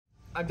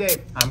I'm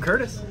Dave. I'm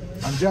Curtis.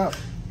 I'm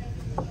Jeff.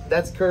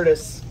 That's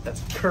Curtis.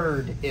 That's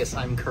Curtis.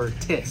 I'm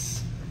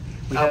Curtis.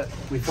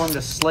 We formed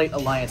a slight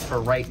alliance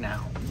for right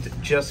now.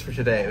 Just for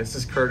today. This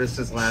is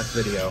Curtis's last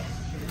video.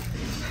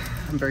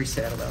 I'm very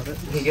sad about it.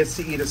 He gets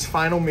to eat his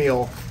final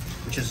meal.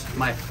 Which is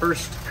my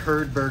first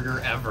curd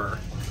burger ever.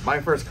 My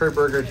first curd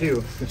burger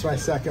too. It's my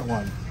second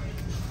one.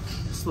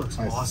 This looks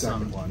My awesome.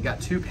 second one. You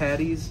got 2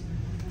 patties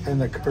And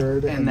the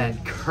curd. and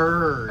that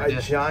curd. A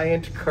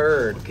giant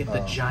curd Look at the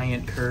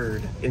giant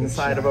curd.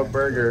 inside of a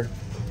burger.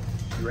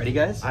 You ready,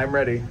 guys? I'm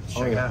ready. Oh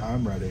Check it yeah, out.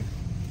 I'm ready.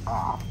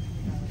 Ah.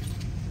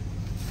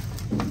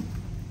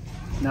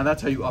 Now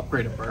that's how you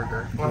upgrade a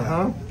burger.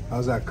 Uh-huh.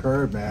 How's that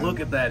curd, man? Look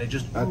at that. It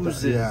just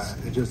oozes. Yeah,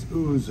 it just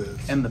oozes.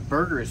 And the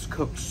burger is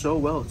cooked so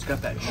well. It's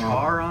got that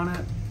char on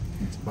it.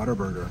 It's butter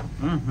burger.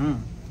 Mm-hmm.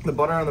 The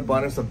butter on the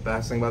bun is the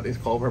best thing about these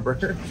Culver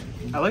burgers.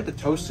 I like the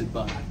toasted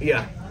bun.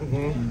 Yeah.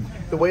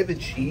 The way the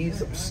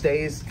cheese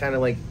stays kind of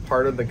like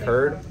part of the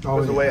curd Oh,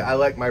 is the yeah. way I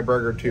like my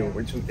burger too.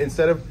 Which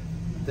instead of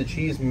the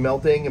cheese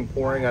melting and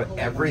pouring on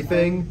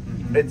everything,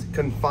 it's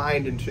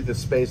confined into the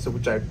space of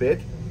which I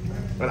bit.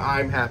 And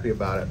I'm happy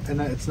about it.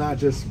 And it's not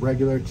just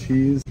regular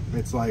cheese.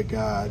 It's like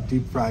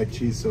deep fried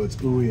cheese, so it's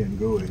ooey and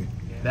gooey.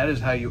 That is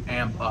how you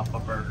amp up a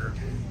burger.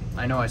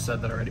 I know I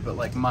said that already, but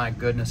like, my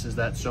goodness, is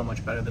that so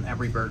much better than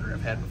every burger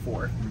I've had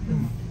before.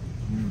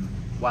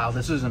 Wow,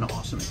 this is an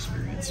awesome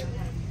experience.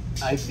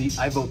 I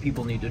vote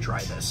people need to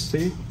try this.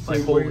 See?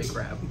 Like, holy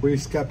crap. Were you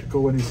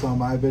skeptical when you saw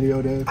my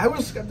video, Dave? I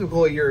was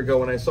skeptical a year ago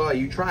when I saw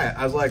you try it.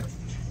 I was like, all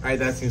right,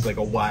 that seems like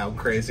a wild,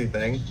 crazy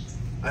thing.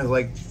 I was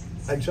like,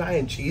 a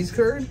giant cheese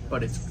curd?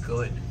 But it's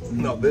good.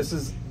 No, this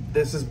is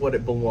what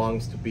it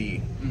belongs to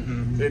be.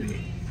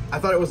 I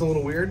thought it was a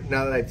little weird.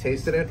 Now that I've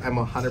tasted it, I'm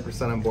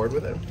 100% on board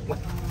with it.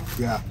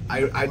 Yeah.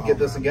 I'd get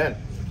this again.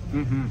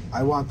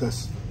 I want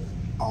this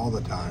all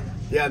the time.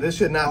 Yeah, this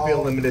should not be a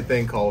limited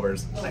thing,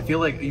 Culvers. I feel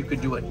like you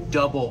could do a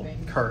double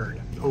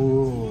curd.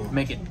 Ooh.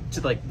 Make it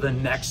to like the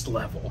next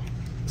level.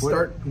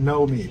 Start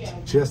No meat,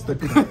 just the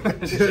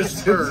curd.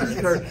 Just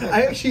curd.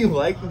 I actually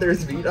like that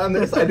there's meat on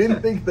this. I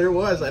didn't think there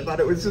was. I thought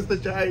it was just a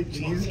giant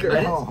cheese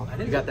curd. Oh.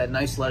 You got that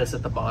nice lettuce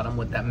at the bottom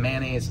with that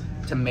mayonnaise,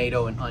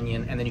 tomato, and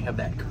onion, and then you have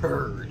that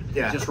curd.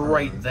 Yeah. Just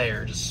right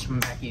there, just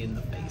smack you in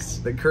the face.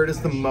 The curd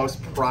is the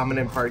most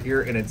prominent part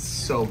here, and it's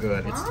so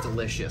good. It's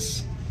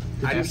delicious.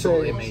 Did you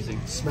Absolutely say amazing.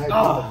 Smack you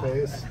in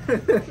the face.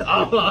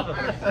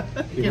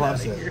 He Get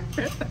loves outta it. here.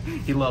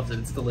 He loves it.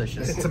 It's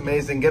delicious. It's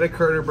amazing. Get a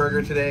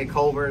CurderBurger today,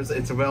 Culvers.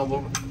 It's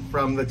available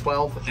from the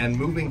 12th and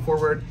moving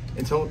forward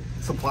until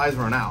supplies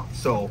run out.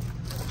 So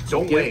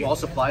don't Get wait. it while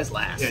supplies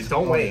last. Yeah,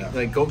 don't Oh, wait. yeah.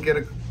 Like, go get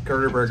a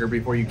CurderBurger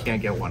before you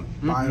can't get one.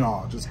 Buy it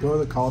all. Just go to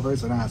the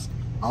Culvers and ask.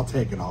 I'll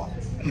take it all.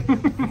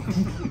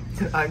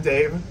 I'm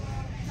Dave.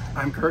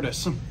 I'm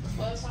Curtis.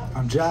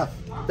 I'm Jeff.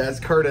 That's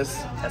Curtis.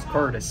 That's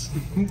Curtis.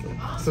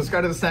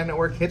 Subscribe to the Snack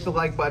Network, hit the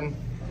like button,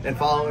 and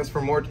follow us for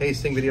more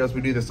tasting videos.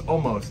 We do this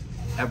almost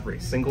every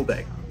single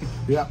day.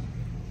 Yep.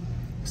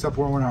 Except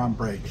when we're on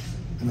break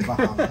in the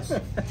Bahamas,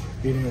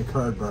 eating a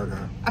curd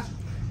burger.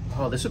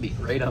 Oh, this would be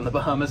great on the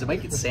Bahamas. It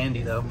might get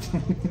sandy though.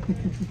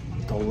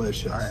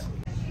 Delicious. All right.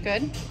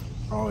 Good.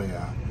 Oh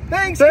yeah.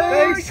 Thanks,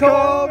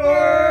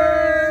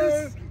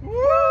 Culvers!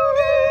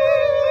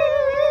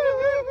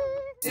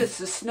 It's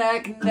a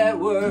snack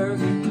network.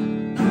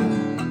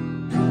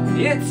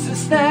 It's a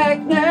snack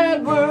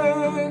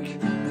network.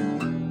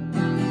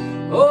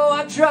 Oh,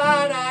 I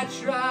tried,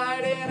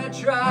 and I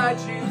tried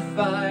to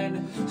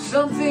find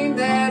something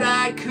that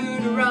I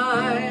could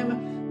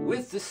rhyme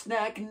with the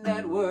snack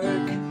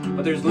network.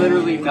 But there's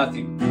literally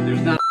nothing.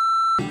 There's not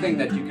a thing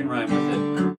that you can rhyme with it.